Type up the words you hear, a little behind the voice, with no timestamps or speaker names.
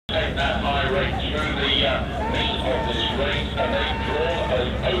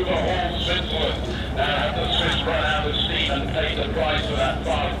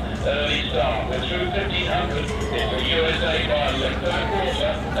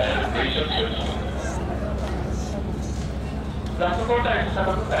ラストクォーターに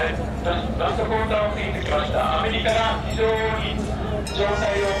ラストクォーターを過ぎてきました。アメリカが非常に状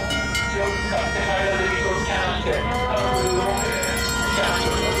態を強く使ってハイラーでリードをキャンして、ブルーをキャンして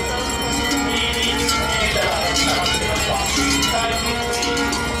おります。右にリーダーが下がってきました。最近に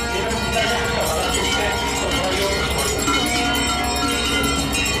自分だけしか学んできて、その対応をしております。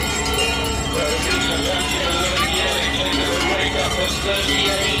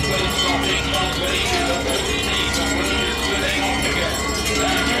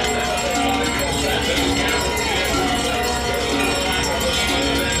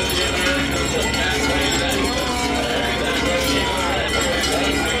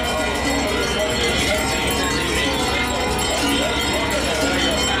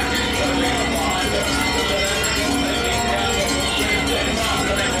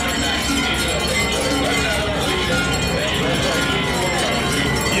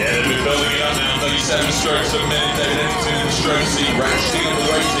Strokes of minute, David Eddington in the stroke seat, ratcheting up the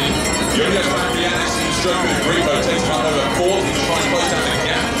rating. Yo-Yo Papianis in the stroke with a great boat, takes him up over 40 to try and close down the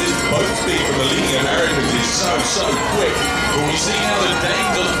gap. This boat speed from the leading Americans is so quick. But we see how the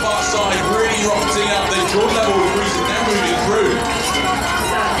Danes on the far side really rocketing up. Their draw level with Greece now moving through.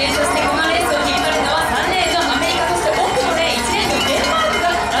 そしてこのレースを引っ張るのは3レーンのアメリカ、そして奥のレーン1レーンのデンマークが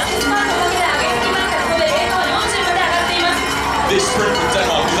ラストスパートをかけて上げてきました。ここでレートは40まで上がっています。This sprint from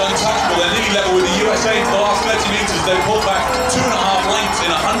Denmark is untouchable. They're nearly level with the USA for the last 30 metres. They pulled back 2.5 lengths in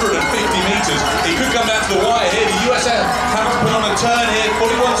 150 metres. It could come down to the wire here. The USA have to put on a turn here.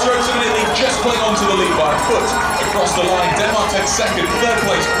 41 strokes a minute. They just cling onto the lead by a foot across the line. Denmark takes second, third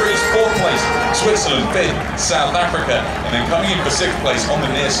place Greece, fourth place Switzerland, fifth South Africa, and then coming in for sixth place on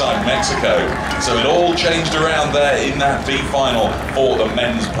the near side Mexico. So it all changed around there in that B final for the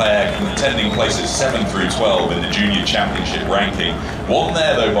men's pair, contending places 7 through 12 in the junior championship ranking. Won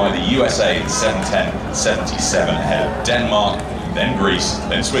there though by the USA in 7:10.77 ahead of Denmark, then Greece,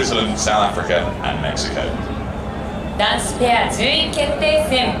 then Switzerland, South Africa and Mexico. 男子ペア順位決定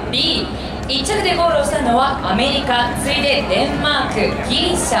戦 B1 着でゴールをしたのはアメリカ、次いでデンマーク、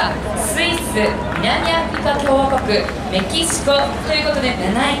ギリシャ、スイス、南アフリカ共和国、メキシコということで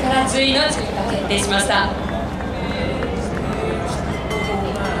7位から10位の順位が決定しました。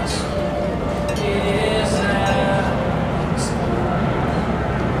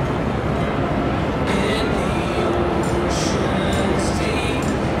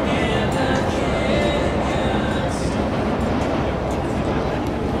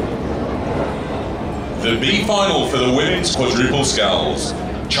The B final for the women's quadruple sculls.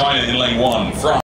 China in lane 1, France.